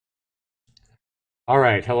All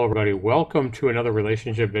right, hello everybody. Welcome to another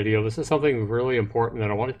relationship video. This is something really important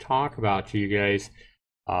that I want to talk about to you guys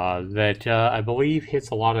that I believe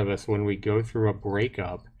hits a lot of us when we go through a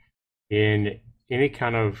breakup in any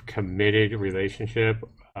kind of committed relationship,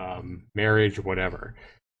 marriage, whatever.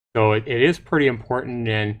 So it is pretty important.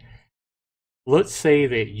 And let's say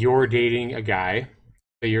that you're dating a guy,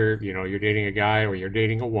 that you're dating a guy or you're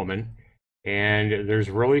dating a woman, and there's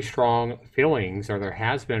really strong feelings, or there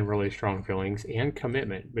has been really strong feelings and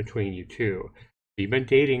commitment between you two. You've been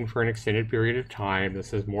dating for an extended period of time.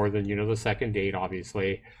 This is more than, the second date,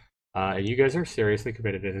 obviously. And you guys are seriously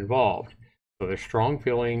committed and involved. So there's strong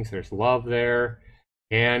feelings, there's love there,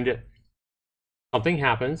 and something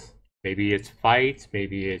happens. Maybe it's fights,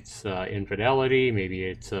 maybe it's infidelity, maybe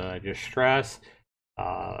it's distress,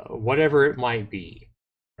 whatever it might be,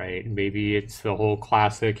 right? Maybe it's the whole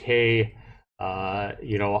classic, hey,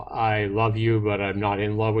 I love you, but I'm not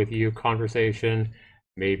in love with you conversation.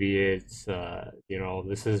 Maybe it's,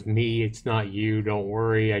 this is me, it's not you, don't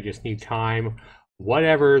worry, I just need time.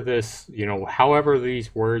 Whatever this, however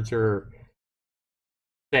these words are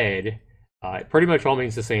said, it pretty much all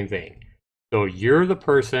means the same thing. So you're the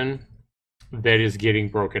person that is getting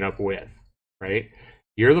broken up with, right?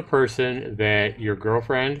 You're the person that your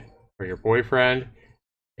girlfriend or your boyfriend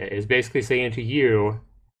is basically saying to you,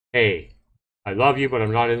 hey, I love you, but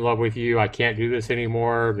I'm not in love with you. I can't do this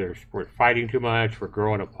anymore. We're fighting too much. We're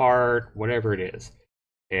growing apart, whatever it is.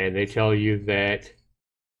 And they tell you that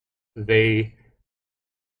they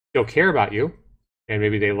still care about you and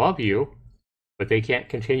maybe they love you, but they can't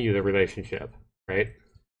continue the relationship, right?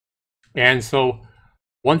 And so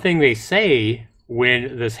one thing they say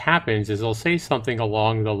when this happens is they'll say something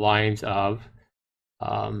along the lines of,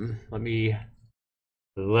 let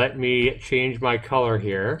me change my color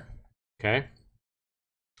here. Okay.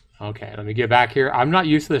 Okay, let me get back here. I'm not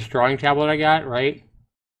used to this drawing tablet I got, right?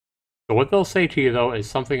 So what they'll say to you, though, is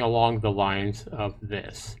something along the lines of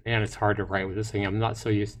this. Man, it's hard to write with this thing. I'm not so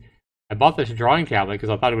used. I bought this drawing tablet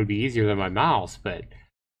because I thought it would be easier than my mouse, but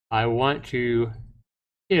I want to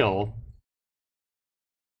still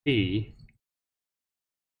be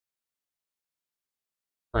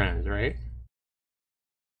friends, right?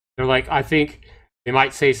 They're like, I think they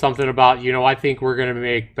might say something about, I think we're going to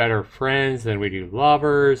make better friends than we do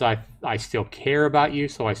lovers. I still care about you,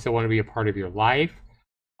 so I still want to be a part of your life.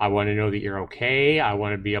 I want to know that you're okay. I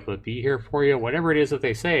want to be able to be here for you. Whatever it is that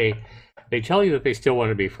they say, they tell you that they still want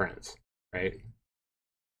to be friends, right?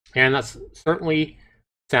 And that's certainly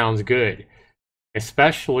sounds good,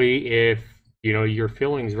 especially if, your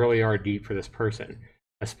feelings really are deep for this person,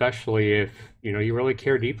 especially if, you really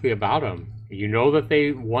care deeply about them. You know that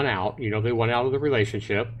they want out, they want out of the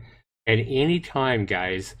relationship. And anytime,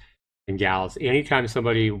 guys and gals, anytime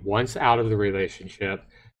somebody wants out of the relationship,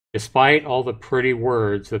 despite all the pretty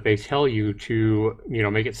words that they tell you to,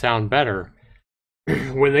 make it sound better,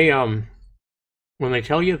 when they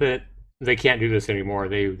tell you that they can't do this anymore,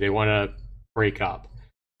 they want to break up.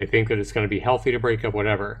 They think that it's going to be healthy to break up,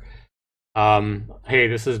 whatever. Hey,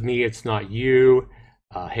 this is me, it's not you.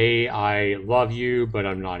 Hey, I love you, but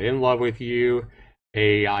I'm not in love with you.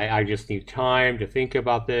 Hey, I just need time to think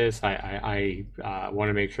about this. I want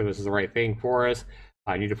to make sure this is the right thing for us.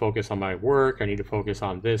 I need to focus on my work. I need to focus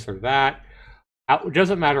on this or that. It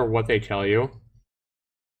doesn't matter what they tell you.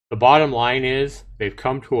 The bottom line is they've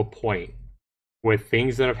come to a point with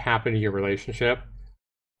things that have happened in your relationship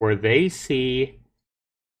where they see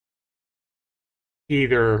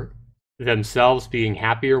either themselves being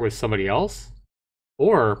happier with somebody else,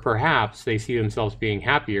 or perhaps they see themselves being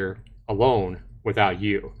happier alone without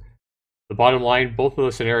you. The bottom line, both of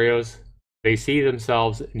those scenarios, they see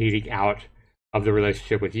themselves needing out of the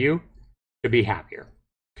relationship with you to be happier.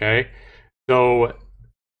 Okay? So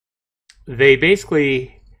they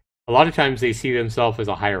basically, a lot of times they see themselves as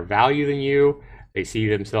a higher value than you. They see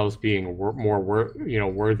themselves being more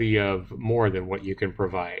worthy of more than what you can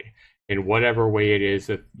provide in whatever way it is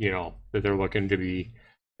that, that they're looking to be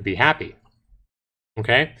happy.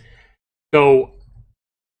 Okay? So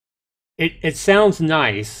it sounds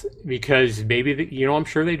nice because maybe, I'm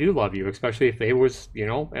sure they do love you, especially if they was, in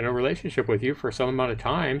a relationship with you for some amount of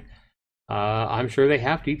time. I'm sure they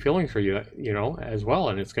have deep feelings for you, as well,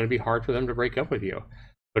 and it's going to be hard for them to break up with you.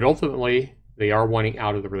 But ultimately, they are wanting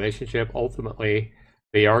out of the relationship. Ultimately,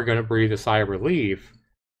 they are going to breathe a sigh of relief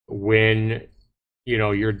when,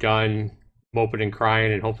 you're done moping and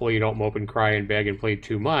crying, and hopefully you don't mope and cry and beg and plead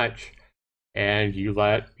too much, and you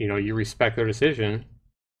you respect their decision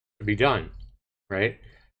to be done, right?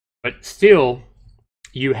 But still,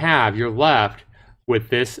 you're left with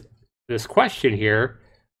this question here.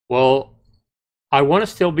 Well, I want to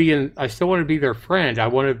still be in. I still want to be their friend. I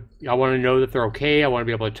want to know that they're okay. I want to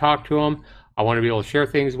be able to talk to them. I want to be able to share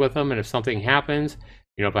things with them. And if something happens,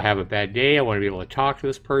 you know, if I have a bad day, I want to be able to talk to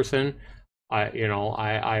this person.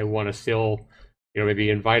 I want to still, you know, maybe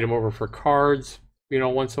invite them over for cards, you know,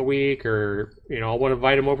 once a week, or, you know, I want to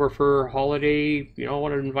invite them over for holiday. You know, I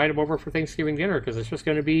want to invite them over for Thanksgiving dinner because it's just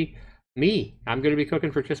going to be me. I'm going to be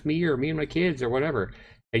cooking for just me or me and my kids or whatever.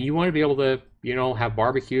 And you want to be able to, you know, have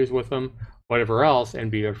barbecues with them, whatever else,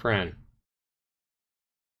 and be their friend.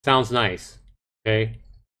 Sounds nice, okay?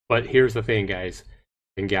 But here's the thing, guys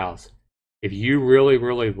and gals. If you really,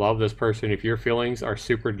 really love this person, if your feelings are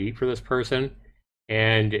super deep for this person,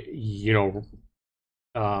 and, you know,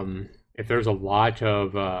 if there's a lot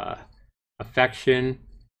of affection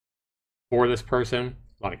for this person,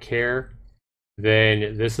 a lot of care,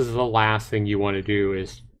 then this is the last thing you want to do,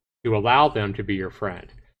 is to allow them to be your friend.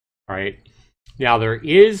 All right. Now there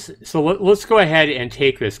is, so let's go ahead and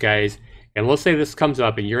take this, guys, and let's say this comes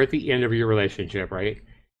up and you're at the end of your relationship, right?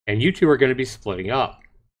 And you two are going to be splitting up,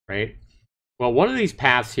 right? Well, one of these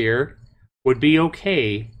paths here would be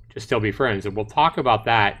okay to still be friends, and we'll talk about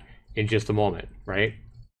that in just a moment, right?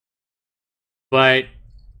 But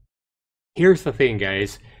here's the thing,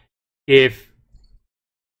 guys. If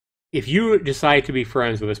you decide to be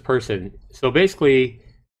friends with this person, so basically,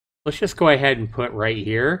 let's just go ahead and put right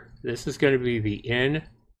here, this is going to be the in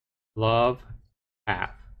love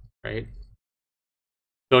path, right?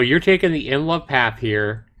 So you're taking the in love path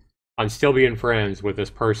here on still being friends with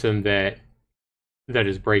this person that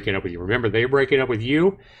is breaking up with you. Remember, they're breaking up with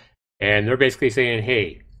you, and they're basically saying,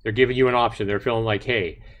 hey, they're giving you an option. They're feeling like,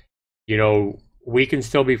 hey, you know, we can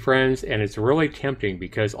still be friends, and it's really tempting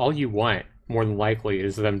because all you want, more than likely,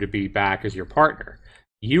 is them to be back as your partner.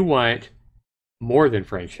 You want more than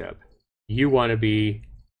friendship. You want to be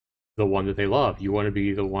the one that they love. You want to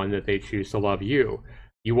be the one that they choose to love you.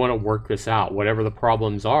 You want to work this out. Whatever the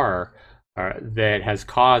problems are that has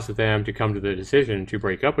caused them to come to the decision to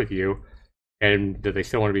break up with you, and that they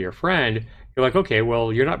still want to be your friend, you're like, okay,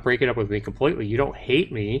 well, you're not breaking up with me completely. You don't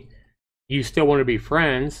hate me. You still want to be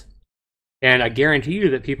friends. And I guarantee you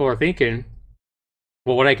that people are thinking,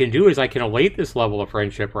 well, what I can do is I can elate this level of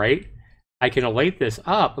friendship, right? I can elate this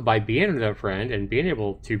up by being their friend and being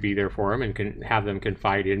able to be there for them and can have them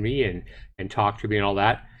confide in me and talk to me and all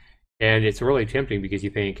that. And it's really tempting because you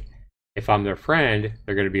think, if I'm their friend,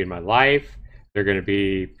 they're going to be in my life. They're going to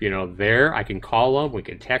be, you know, there. I can call them. We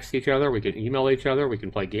can text each other. We can email each other. We can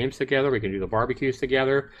play games together. We can do the barbecues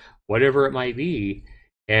together, whatever it might be.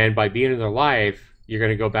 And by being in their life, you're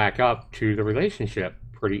going to go back up to the relationship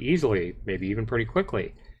pretty easily, maybe even pretty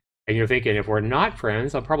quickly. And you're thinking, if we're not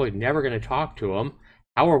friends, I'm probably never going to talk to them.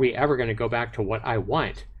 How are we ever going to go back to what I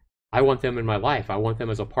want? I want them in my life. I want them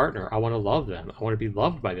as a partner. I want to love them. I want to be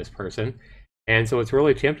loved by this person. And so it's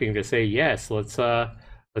really tempting to say, yes, let's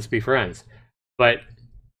be friends. But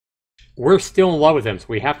we're still in love with them, so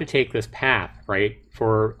we have to take this path, right,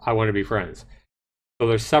 for I want to be friends. So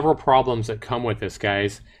there's several problems that come with this,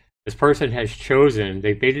 guys. This person has chosen,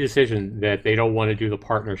 they've made a decision that they don't want to do the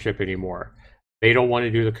partnership anymore. They don't want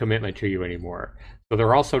to do the commitment to you anymore. So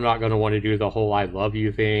they're also not going to want to do the whole I love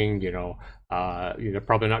you thing, you know. They're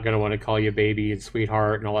probably not going to want to call you baby and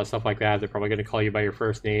sweetheart and all that stuff like that. They're probably going to call you by your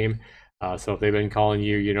first name. So if they've been calling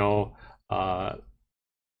you, you know,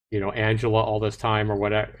 Angela all this time or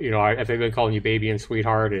whatever, you know, if they've been calling you baby and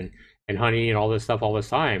sweetheart and honey and all this stuff all this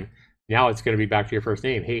time, now it's going to be back to your first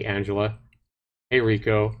name. Hey, Angela. Hey,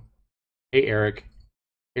 Rico. Hey, Eric.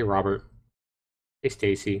 Hey, Robert. Hey,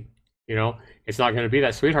 Stacy. You know, it's not going to be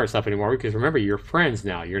that sweetheart stuff anymore because remember, you're friends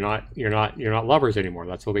now. You're not lovers anymore.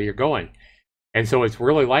 That's the way you're going. And so it's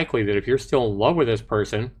really likely that if you're still in love with this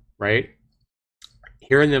person, right,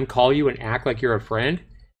 hearing them call you and act like you're a friend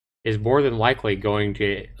is more than likely going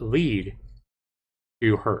to lead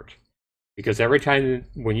to hurt. Because every time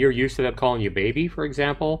when you're used to them calling you baby, for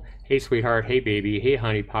example, hey sweetheart, hey baby, hey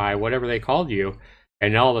honey pie, whatever they called you,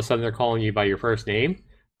 and now all of a sudden they're calling you by your first name,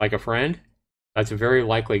 like a friend, that's very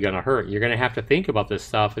likely going to hurt. You're going to have to think about this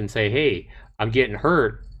stuff and say, hey, I'm getting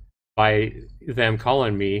hurt by them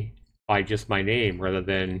calling me by just my name rather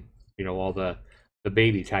than, you know, all the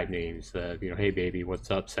baby type names, you know, hey baby,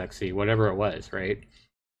 what's up, sexy, whatever it was, right?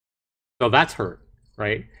 So that's hurt,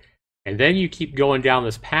 right? And then you keep going down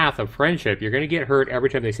this path of friendship, you're going to get hurt every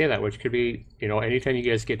time they say that, which could be, you know, anytime you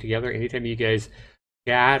guys get together, anytime you guys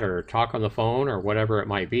chat or talk on the phone or whatever it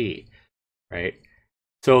might be, right?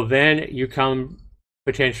 So then you come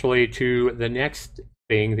potentially to the next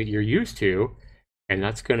thing that you're used to, and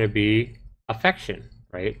that's going to be affection,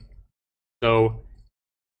 right? So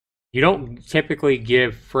you don't typically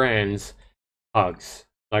give friends hugs.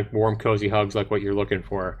 like warm, cozy hugs, like what you're looking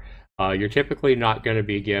for. You're typically not going to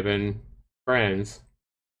be given friends,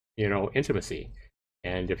 intimacy.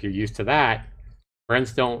 And if you're used to that,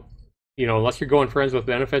 friends don't, unless you're going friends with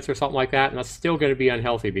benefits or something like that, and that's still going to be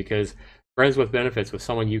unhealthy because friends with benefits with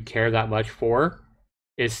someone you care that much for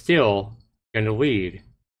is still going to lead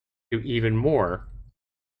to even more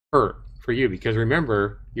hurt for you, because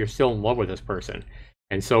remember, you're still in love with this person.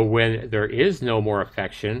 And so when there is no more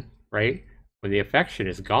affection, right? When the affection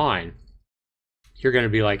is gone, you're going to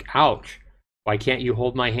be like, ouch, why can't you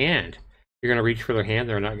hold my hand? You're going to reach for their hand.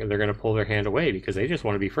 They're going to pull their hand away because they just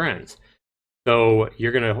want to be friends. So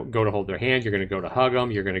you're going to go to hold their hand. You're going to go to hug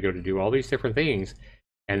them. You're going to go to do all these different things.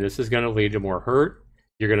 And this is going to lead to more hurt.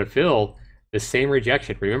 You're going to feel the same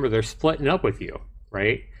rejection. Remember, they're splitting up with you,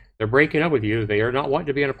 right? They're breaking up with you. They are not wanting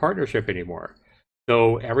to be in a partnership anymore.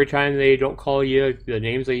 So every time they don't call you the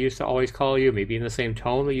names they used to always call you, maybe in the same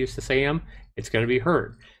tone they used to say them, it's going to be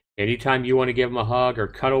hurt. Anytime you want to give them a hug or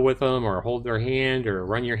cuddle with them or hold their hand or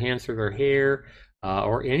run your hands through their hair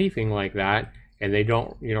or anything like that, and they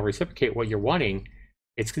don't, reciprocate what you're wanting,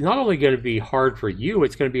 it's not only going to be hard for you,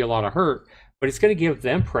 it's going to be a lot of hurt, but it's going to give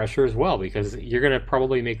them pressure as well, because you're going to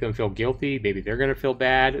probably make them feel guilty. Maybe they're going to feel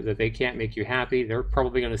bad that they can't make you happy. They're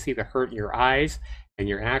probably going to see the hurt in your eyes and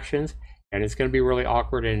your actions, and it's going to be really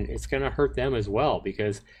awkward, and it's going to hurt them as well,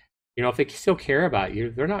 because if they still care about you,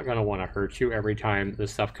 they're not going to want to hurt you every time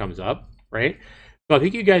this stuff comes up, right? So I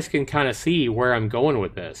think you guys can kind of see where I'm going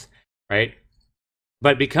with this, right?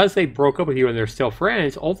 But because they broke up with you and they're still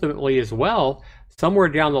friends, ultimately as well, somewhere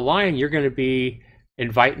down the line, you're going to be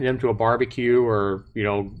inviting them to a barbecue or,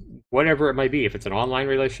 whatever it might be. If it's an online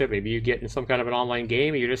relationship, maybe you get in some kind of an online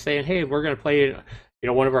game and you're just saying, hey, we're going to play,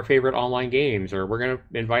 one of our favorite online games, or we're going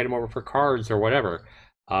to invite them over for cards or whatever.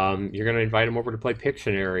 You're going to invite them over to play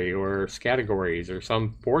Pictionary or Categories or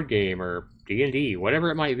some board game or D&D, whatever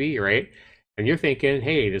it might be, right? And you're thinking,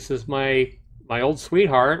 hey, this is my old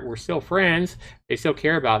sweetheart. We're still friends. They still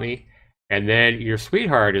care about me. And then your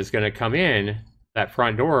sweetheart is going to come in that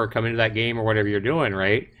front door, come into that game or whatever you're doing,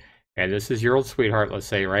 right? And this is your old sweetheart, let's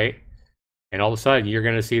say, right? And all of a sudden, you're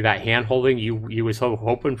going to see that hand holding you was so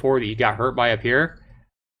hoping for that you got hurt by up here.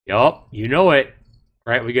 Yup, you know it,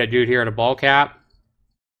 right? We got a dude here in a ball cap,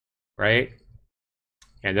 right?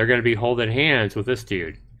 And they're going to be holding hands with this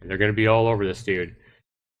dude. And they're going to be all over this dude.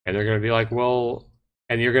 And they're going to be like, well,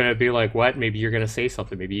 and you're going to be like, what? Maybe you're going to say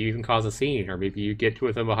something. Maybe you even cause a scene. Or maybe you get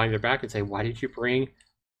to them behind their back and say, why did you bring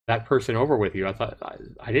that person over with you? I thought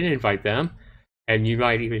I didn't invite them. And you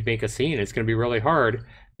might even make a scene. It's going to be really hard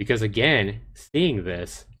because, again, seeing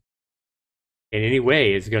this in any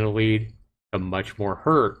way is going to lead to much more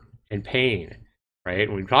hurt and pain, right?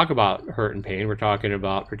 When we talk about hurt and pain, we're talking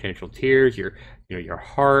about potential tears. Your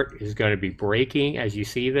heart is going to be breaking as you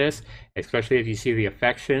see this, especially if you see the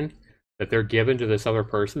affection that they're given to this other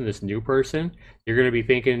person, this new person. You're going to be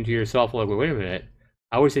thinking to yourself, like, wait a minute,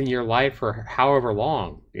 I was in your life for however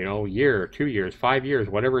long, a year, 2 years, 5 years,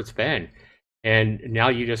 whatever it's been. And now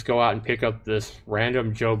you just go out and pick up this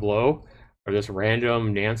random Joe Blow or this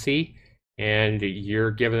random Nancy, and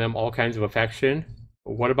you're giving them all kinds of affection.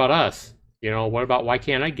 What about us? What about, why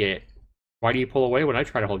can't I get it? Why do you pull away when I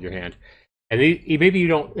try to hold your hand? And maybe you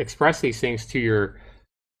don't express these things to your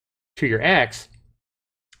ex,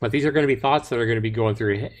 but these are going to be thoughts that are going to be going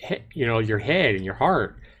through, your head and your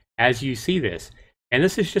heart as you see this. And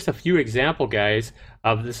this is just a few example, guys,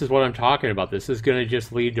 of this is what I'm talking about. This is going to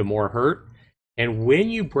just lead to more hurt. And when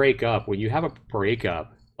you break up, when you have a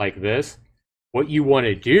breakup like this, what you want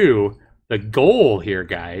to do, the goal here,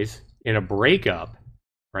 guys, in a breakup,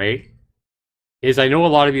 right, is, I know a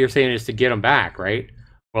lot of you are saying, is to get them back, right?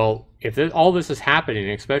 Well, if all this is happening,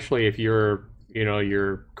 especially if you're,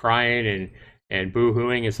 you're crying and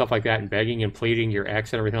boo-hooing and stuff like that and begging and pleading your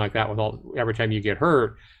ex and everything like that every time you get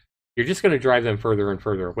hurt, you're just going to drive them further and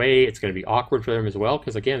further away. It's going to be awkward for them as well,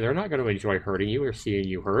 because, again, they're not going to enjoy hurting you or seeing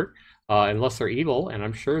you hurt unless they're evil, and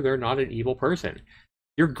I'm sure they're not an evil person.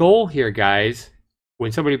 Your goal here, guys,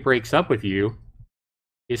 when somebody breaks up with you,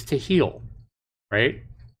 is to heal, right?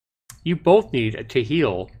 You both need to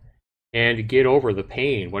heal and get over the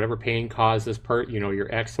pain, whatever pain caused this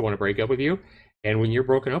your ex to want to break up with you. And when you're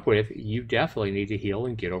broken up with, you definitely need to heal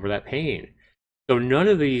and get over that pain. So none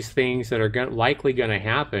of these things that are likely going to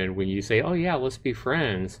happen when you say, oh yeah, let's be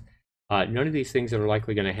friends, none of these things that are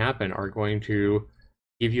likely going to happen are going to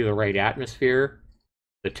give you the right atmosphere,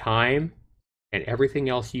 the time, and everything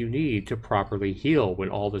else you need to properly heal when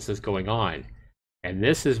all this is going on. And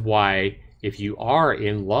this is why, if you are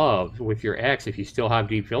in love with your ex, if you still have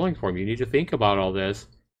deep feelings for him, you need to think about all this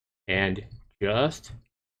and just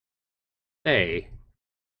say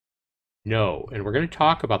no. And we're going to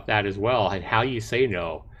talk about that as well, and how you say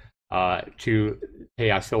no to,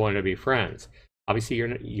 hey, I still want to be friends. Obviously,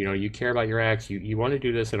 you care about your ex. You want to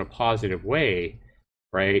do this in a positive way,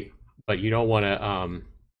 right? But you don't want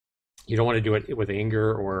to do it with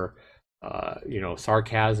anger or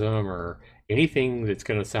sarcasm or anything that's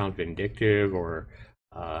going to sound vindictive or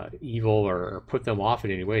evil or put them off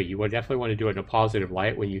in any way. You would definitely want to do it in a positive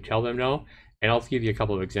light when you tell them no. And I'll give you a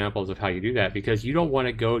couple of examples of how you do that, because you don't want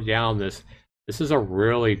to go down this. This is a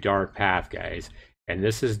really dark path, guys, and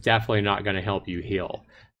this is definitely not going to help you heal.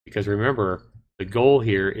 Because remember, the goal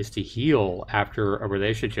here is to heal after a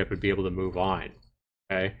relationship and be able to move on.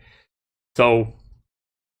 Okay, so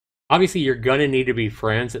obviously you're gonna need to be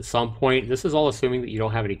friends at some point. This is all assuming that you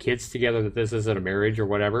don't have any kids together, that this isn't a marriage or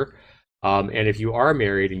whatever. And if you are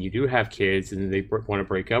married and you do have kids and they want to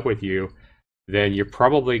break up with you, then you're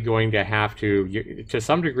probably going to have to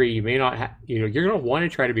some degree, you may not you're going to want to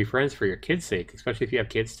try to be friends for your kids' sake, especially if you have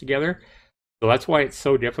kids together. So that's why it's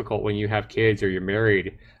so difficult when you have kids or you're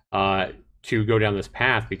married to go down this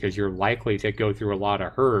path, because you're likely to go through a lot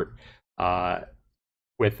of hurt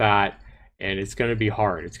with that, and it's going to be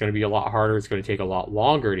hard. It's going to be a lot harder. It's going to take a lot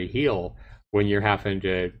longer to heal when you're having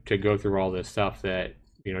to go through all this stuff that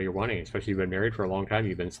you're wanting. Especially you've been married for a long time.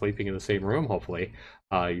 You've been sleeping in the same room. Hopefully,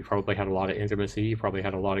 you probably had a lot of intimacy. You probably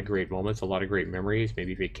had a lot of great moments, a lot of great memories,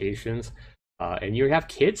 maybe vacations, and you have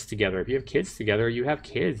kids together. If you have kids together, you have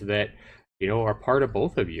kids that are part of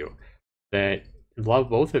both of you, that love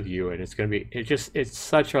both of you, and it's going to be it's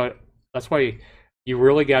such a that's why you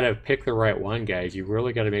really got to pick the right one, guys. You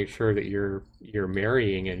really got to make sure that you're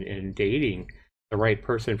marrying and dating the right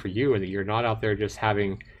person for you, and that you're not out there just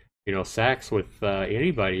having sex with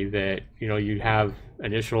anybody that you have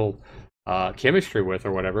initial chemistry with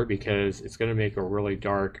or whatever, because it's going to make a really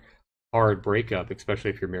dark, hard breakup,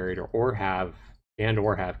 especially if you're married or have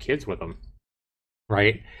kids with them,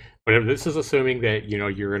 right? But if this is assuming that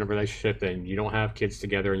you're in a relationship and you don't have kids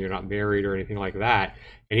together and you're not married or anything like that,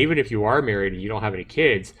 and even if you are married and you don't have any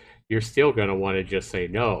kids, you're still going to want to just say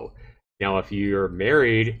no. Now, if you're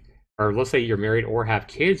married, or let's say you're married or have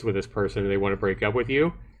kids with this person and they want to break up with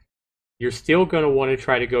you, you're still going to want to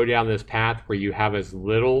try to go down this path where you have as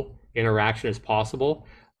little interaction as possible.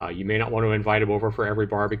 You may not want to invite them over for every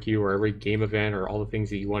barbecue or every game event or all the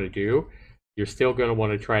things that you want to do. You're still going to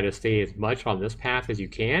want to try to stay as much on this path as you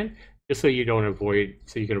can, just so you can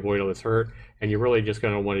avoid all this hurt. And you're really just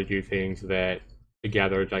going to want to do things that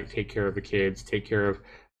together, like take care of the kids, take care of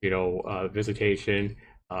visitation,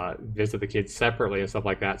 visit the kids separately and stuff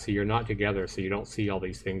like that. So you're not together, so you don't see all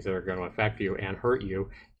these things that are going to affect you and hurt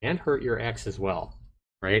your ex as well,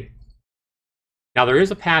 right? Now, there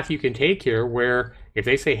is a path you can take here where if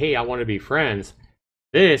they say, hey, I want to be friends,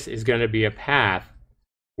 this is going to be a path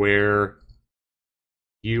where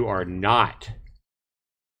you are not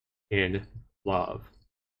in love,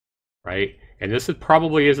 right? And this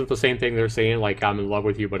probably isn't the same thing they're saying, like, I'm in love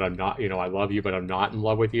with you, but I'm not, I love you, but I'm not in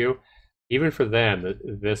love with you. Even for them,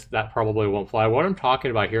 that probably won't fly. What I'm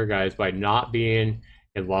talking about here, guys, by not being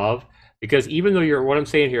in love, because what I'm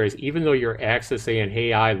saying here is, even though your ex is saying,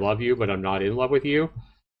 hey, I love you, but I'm not in love with you,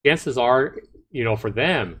 chances are, for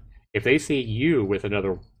them, if they see you with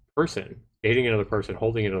another person, dating another person,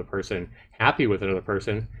 holding another person, happy with another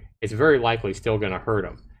person, it's very likely still going to hurt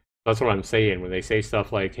them. That's what I'm saying when they say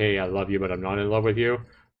stuff like, hey, I love you, but I'm not in love with you.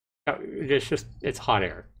 It's hot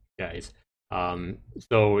air, guys.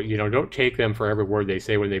 So, don't take them for every word they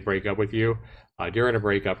say when they break up with you. During a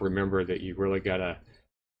breakup, remember that you really got to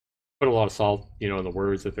put a lot of salt, in the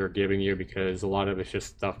words that they're giving you, because a lot of it's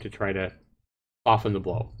just stuff to try to soften the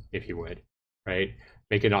blow, if you would, right?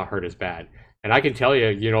 Make it not hurt as bad. And I can tell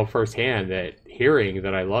you, firsthand, that hearing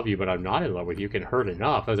that I love you, but I'm not in love with you can hurt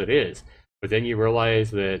enough as it is. But then you realize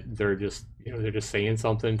that they're just saying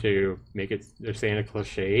something to make it, they're saying a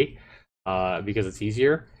cliche because it's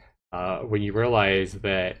easier. When you realize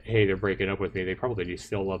that, hey, they're breaking up with me, they probably do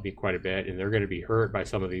still love me quite a bit, and they're going to be hurt by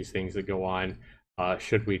some of these things that go on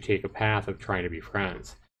should we take a path of trying to be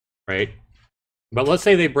friends, right? But let's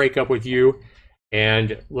say they break up with you,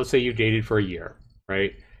 and let's say you dated for a year,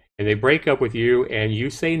 right? And they break up with you and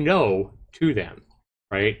you say no to them,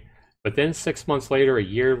 right? But then 6 months later, a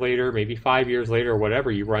year later, maybe 5 years later, or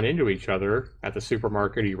whatever, you run into each other at the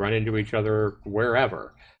supermarket, or you run into each other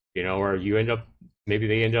wherever, or maybe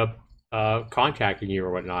they end up contacting you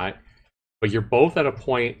or whatnot, but you're both at a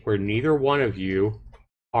point where neither one of you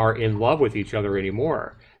are in love with each other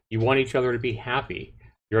anymore. You want each other to be happy.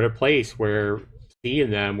 You're at a place where seeing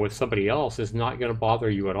them with somebody else is not going to bother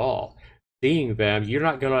you at all. Seeing them, if you're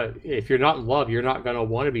not in love, you're not going to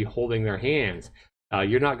want to be holding their hands.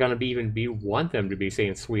 You're not going to want them to be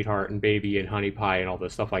saying sweetheart and baby and honey pie and all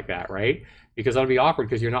this stuff like that, right? Because that'll be awkward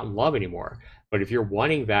because you're not in love anymore. But if you're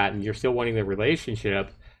wanting that and you're still wanting the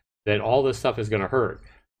relationship, then all this stuff is going to hurt.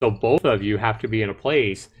 So both of you have to be in a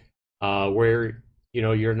place where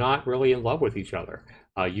you're not really in love with each other.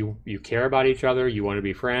 You care about each other. You want to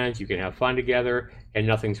be friends. You can have fun together, and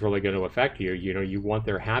nothing's really going to affect you. You want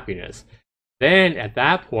their happiness. Then at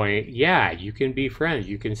that point, yeah, you can be friends.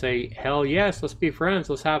 You can say, hell yes, let's be friends.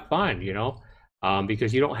 Let's have fun,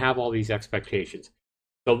 because you don't have all these expectations.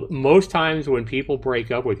 So most times when people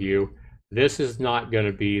break up with you, this is not going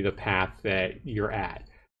to be the path that you're at.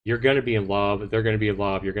 You're going to be in love. They're going to be in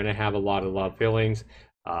love. You're going to have a lot of love feelings,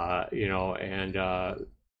 and trying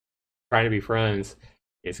to be friends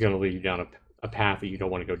is going to lead you down a path that you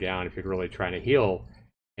don't want to go down if you're really trying to heal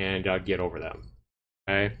and get over them.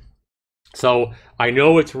 Okay. So I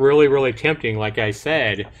know it's really, really tempting, like I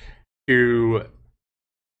said, to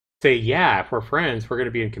say, yeah, if we're friends, we're going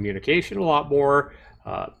to be in communication a lot more.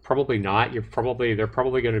 Probably not. They're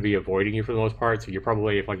probably going to be avoiding you for the most part. So you're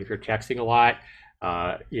probably, if you're texting a lot,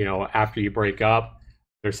 after you break up,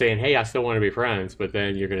 they're saying, hey, I still want to be friends, but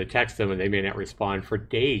then you're going to text them and they may not respond for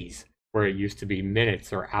days, where it used to be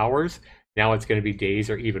minutes or hours. Now it's going to be days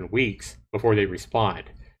or even weeks before they respond,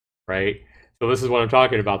 right? So this is what I'm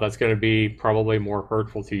talking about. That's going to be probably more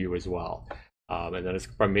hurtful to you as well. And then it's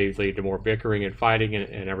maybe lead to more bickering and fighting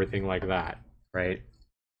and everything like that, right?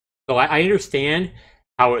 So I understand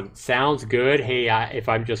how it sounds good. Hey, if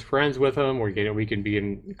I'm just friends with them, we can be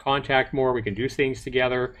in contact more, we can do things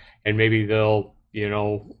together, and maybe they'll,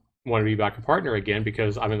 want to be back a partner again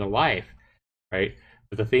because I'm in their life, right?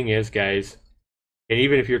 But the thing is, guys, and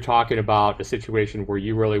even if you're talking about a situation where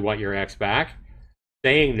you really want your ex back,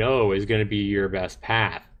 saying no is going to be your best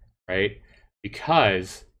path, right?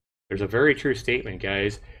 Because there's a very true statement,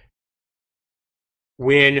 guys.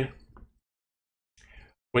 When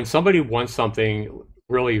somebody wants something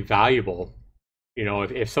really valuable,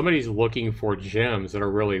 if somebody's looking for gems that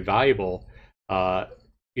are really valuable,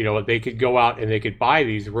 they could go out and they could buy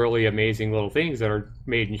these really amazing little things that are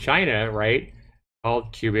made in China, right?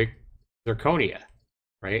 Called cubic zirconia,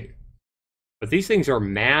 right? But these things are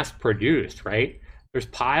mass produced, right? There's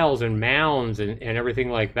piles and mounds and everything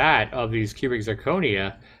like that of these cubic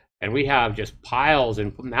zirconia, and we have just piles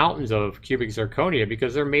and mountains of cubic zirconia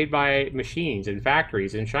because they're made by machines and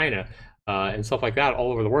factories in China and stuff like that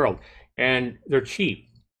all over the world, and they're cheap,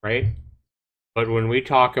 right? But when we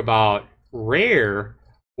talk about rare,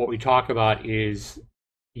 what we talk about is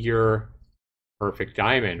your perfect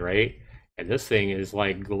diamond, right? And this thing is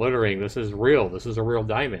like glittering. This is real. This is a real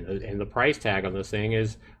diamond, and the price tag on this thing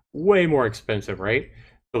is way more expensive, right?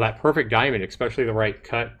 So that perfect diamond, especially the right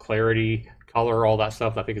cut, clarity, color, all that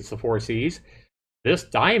stuff, I think it's the 4 C's. This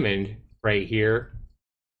diamond right here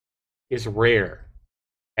is rare.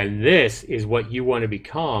 And this is what you want to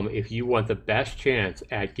become if you want the best chance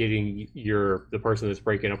at getting the person that's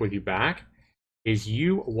breaking up with you back, is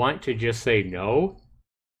you want to just say no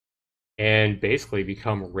and basically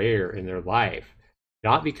become rare in their life.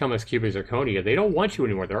 Not become a cubic zirconia. They don't want you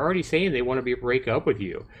anymore. They're already saying they want to break up with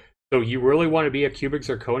you. So you really want to be a cubic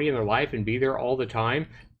zirconia in their life and be there all the time?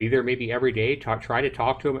 Be there maybe every day? Try to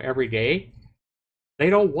talk to them every day? They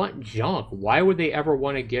don't want junk. Why would they ever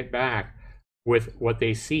want to get back with what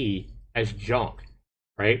they see as junk,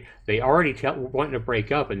 right? They already wanting to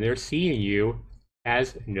break up, and they're seeing you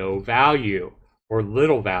as no value or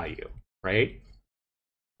little value, right?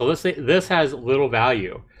 So let's say this has little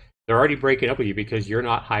value. They're already breaking up with you because you're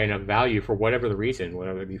not high enough value for whatever the reason,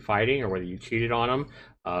 whether it be fighting or whether you cheated on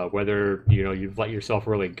them, whether you've let yourself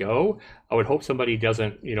really go. I would hope somebody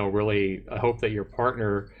doesn't, really. I hope that your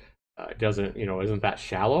partner doesn't, isn't that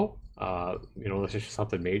shallow. That's just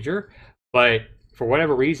something major. But for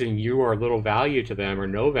whatever reason, you are little value to them or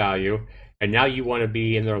no value, and now you want to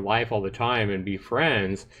be in their life all the time and be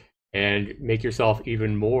friends and make yourself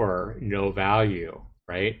even more no value,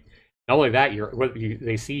 right? Not only that,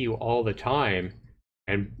 they see you all the time,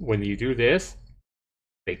 and when you do this,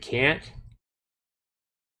 they can't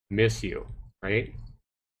miss you, right?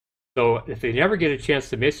 So if they never get a chance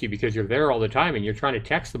to miss you because you're there all the time and you're trying to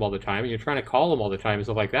text them all the time and you're trying to call them all the time and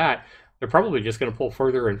stuff like that, they're probably just going to pull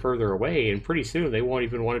further and further away, and pretty soon they won't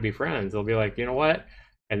even want to be friends. They'll be like, you know what?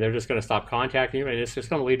 And they're just going to stop contacting you, and it's just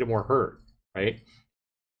going to lead to more hurt, right?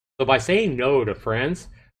 So by saying no to friends,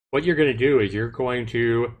 what you're going to do is you're going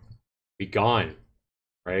to be gone,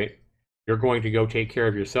 right? You're going to go take care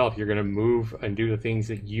of yourself. You're going to move and do the things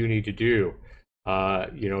that you need to do.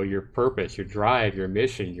 Your purpose, your drive, your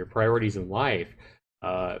mission, your priorities in life,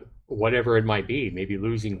 whatever it might be. Maybe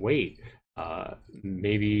losing weight,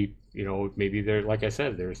 maybe you know, maybe there, like I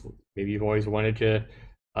said, there's maybe you've always wanted to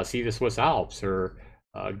see the Swiss Alps, or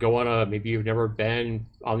go on a, maybe you've never been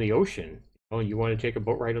on the ocean. Oh, you want to take a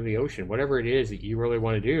boat ride on the ocean, whatever it is that you really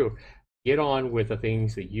want to do, get on with the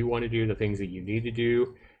things that you want to do, the things that you need to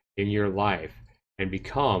do in your life, and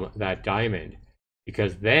become that diamond.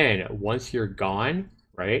 Because then once you're gone,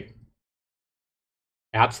 right?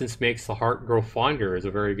 Absence makes the heart grow fonder is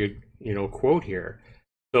a very good, you know, quote here.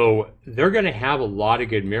 So they're going to have a lot of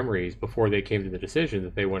good memories before they came to the decision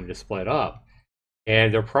that they wanted to split up.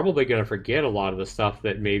 And they're probably going to forget a lot of the stuff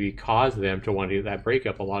that maybe caused them to want to do that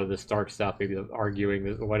breakup, a lot of this dark stuff, maybe the arguing,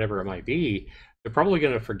 whatever it might be. They're probably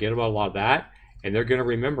going to forget about a lot of that. And they're going to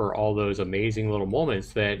remember all those amazing little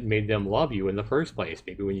moments that made them love you in the first place,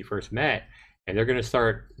 maybe when you first met. And they're going to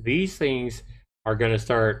start, these things are going to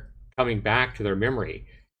start coming back to their memory.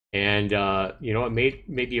 And, you know, it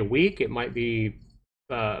may be a week, it might be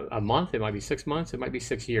a month, it might be 6 months, it might be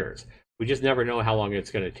 6 years. We just never know how long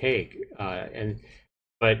it's going to take.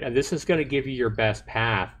 But this is going to give you your best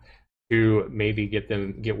path to maybe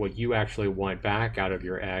get what you actually want back out of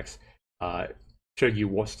your ex, should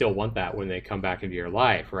you still want that when they come back into your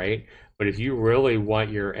life, right? But if you really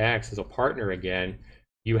want your ex as a partner again,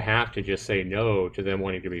 you have to just say no to them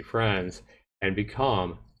wanting to be friends and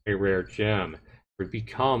become a rare gem, or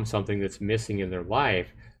become something that's missing in their life,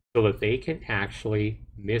 so that they can actually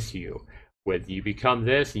miss you. When you become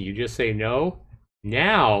this and you just say no,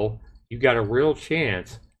 now you got a real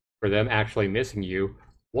chance for them actually missing you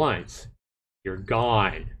once you're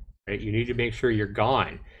gone, right? You need to make sure you're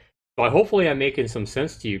gone. So hopefully I'm making some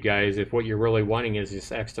sense to you guys if what you're really wanting is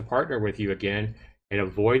this ex to partner with you again, and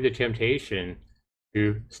avoid the temptation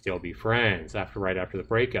to still be friends right after the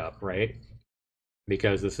breakup, right?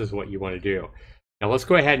 Because this is what you want to do. Now let's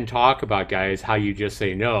go ahead and talk about, guys, how you just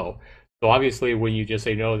say no. So obviously when you just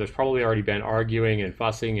say no, there's probably already been arguing and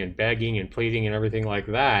fussing and begging and pleading and everything like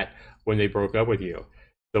that when they broke up with you.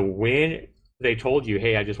 So when they told you,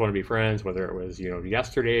 hey, I just want to be friends, whether it was, you know,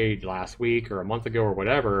 yesterday, last week, or a month ago, or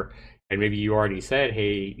whatever, and maybe you already said,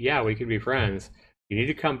 hey, yeah, we could be friends, you need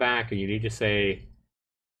to come back and you need to say,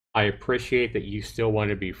 I appreciate that you still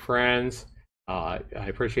want to be friends. I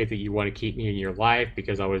appreciate that you want to keep me in your life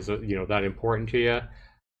because I was, you know, that important to you.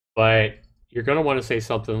 But you're going to want to say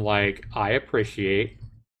something like, I appreciate,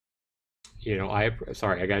 you know,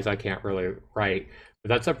 sorry, guys, I can't really write, but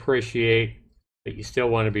that's appreciate that you still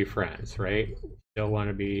want to be friends, right? Still want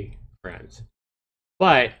to be friends.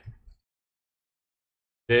 But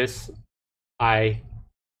this I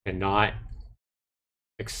cannot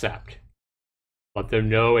accept. Let them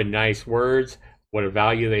know in nice words what a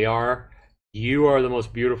value they are. You are the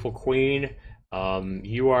most beautiful queen.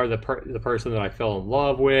 You are the person that I fell in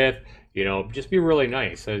love with. You know, just be really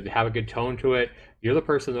nice. Have a good tone to it. You're the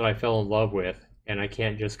person that I fell in love with, and I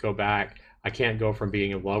can't just go back. I can't go from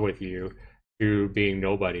being in love with you to being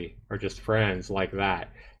nobody or just friends like that.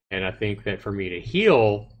 And I think that for me to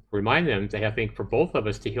heal, remind them to, I think for both of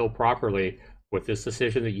us to heal properly with this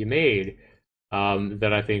decision that you made,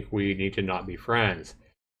 that I think we need to not be friends.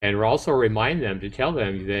 And we'll also remind them to tell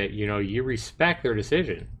them that, you know, you respect their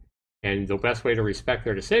decision. And the best way to respect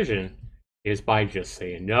their decision is by just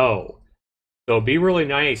saying no. So be really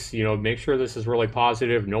nice, you know, make sure this is really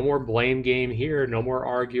positive. No more blame game here, no more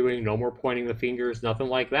arguing, no more pointing the fingers, nothing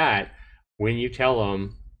like that when you tell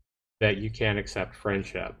them that you can't accept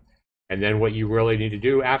friendship. And then what you really need to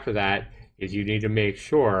do after that is you need to make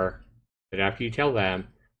sure that after you tell them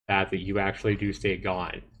that you actually do stay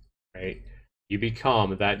gone, right? You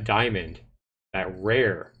become that diamond, that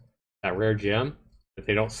rare gem that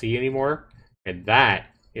they don't see anymore, and that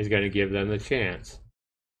is going to give them the chance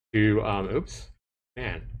to,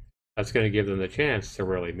 that's going to give them the chance to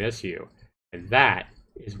really miss you. And that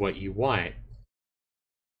is what you want.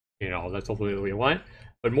 You know, that's ultimately what you want.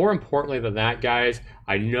 But more importantly than that, guys,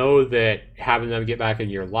 I know that having them get back in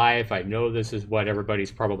your life, I know this is what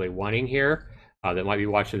everybody's probably wanting here, that might be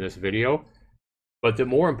watching this video. But the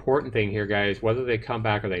more important thing here, guys, whether they come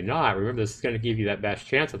back or they not, remember this is going to give you that best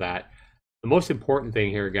chance of that. The most important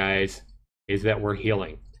thing here, guys, is that we're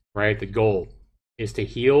healing, right? The goal is to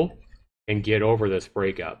heal and get over this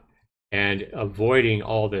breakup, and avoiding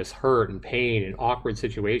all this hurt and pain and awkward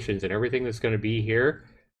situations and everything that's going to be here.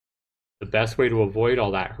 The best way to avoid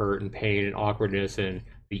all that hurt and pain and awkwardness and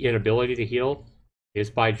the inability to heal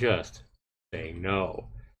is by just saying no,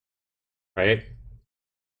 right?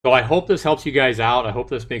 So I hope this helps you guys out. I hope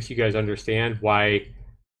this makes you guys understand why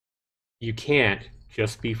you can't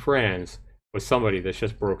just be friends with somebody that's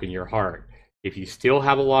just broken your heart. If you still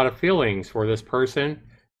have a lot of feelings for this person,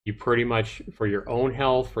 you pretty much, for your own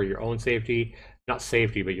health, for your own safety, not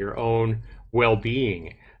safety, but your own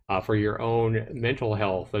well-being, for your own mental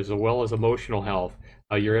health as well as emotional health,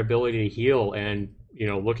 your ability to heal and,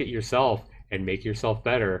 look at yourself and make yourself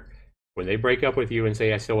better. When they break up with you and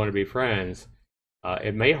say, I still want to be friends,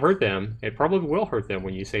 it may hurt them. It probably will hurt them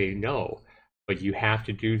when you say no. But you have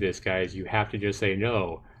to do this, guys. You have to just say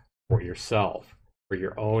no for yourself, for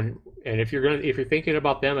your own. And if you're thinking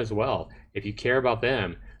about them as well, if you care about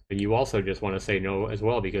them, then you also just want to say no as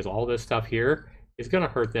well, because all this stuff here is going to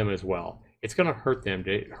hurt them as well. It's going to hurt them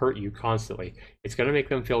to hurt you constantly. It's going to make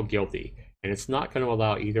them feel guilty, and it's not going to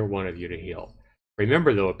allow either one of you to heal.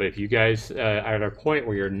 Remember though, but if you guys are at a point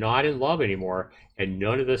where you're not in love anymore and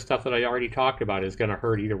none of this stuff that I already talked about is going to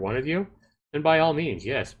hurt either one of you, then by all means,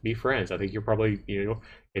 yes, be friends. I think you're probably,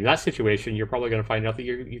 in that situation, you're probably going to find out that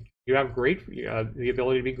you have the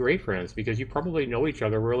ability to be great friends, because you probably know each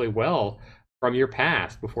other really well from your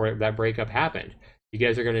past before that breakup happened. You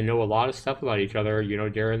guys are going to know a lot of stuff about each other,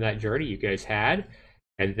 during that journey you guys had.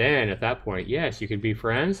 And then at that point, yes, you can be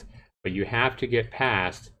friends, but you have to get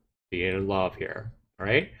past being in love here. All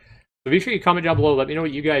right. So be sure you comment down below. Let me know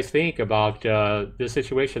what you guys think about this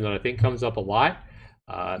situation that I think comes up a lot.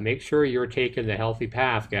 Make sure you're taking the healthy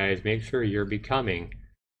path, guys. Make sure you're becoming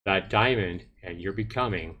that diamond, and you're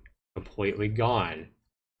becoming completely gone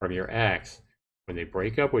from your ex when they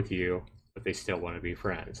break up with you, but they still want to be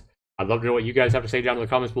friends. I'd love to know what you guys have to say down in the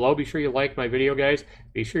comments below. Be sure you like my video, guys.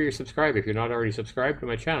 Be sure you're subscribed if you're not already subscribed to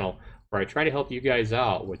my channel, where I try to help you guys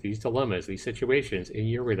out with these dilemmas, these situations in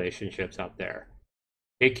your relationships out there.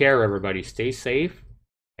 Take care, everybody. Stay safe.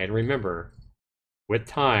 And remember, with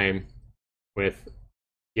time, with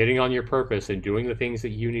getting on your purpose and doing the things that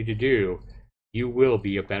you need to do, you will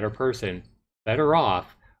be a better person, better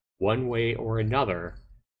off, one way or another,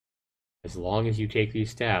 as long as you take these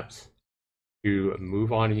steps to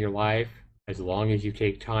move on in your life, as long as you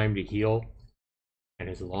take time to heal, and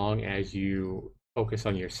as long as you focus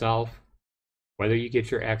on yourself. Whether you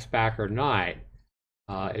get your ex back or not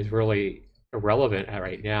is really irrelevant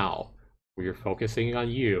right now. We're focusing on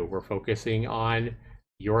you. We're focusing on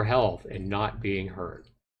your health and not being hurt.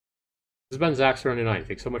 This has been Zaxtorian.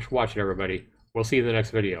 Thanks so much for watching, everybody. We'll see you in the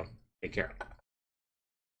next video. Take care.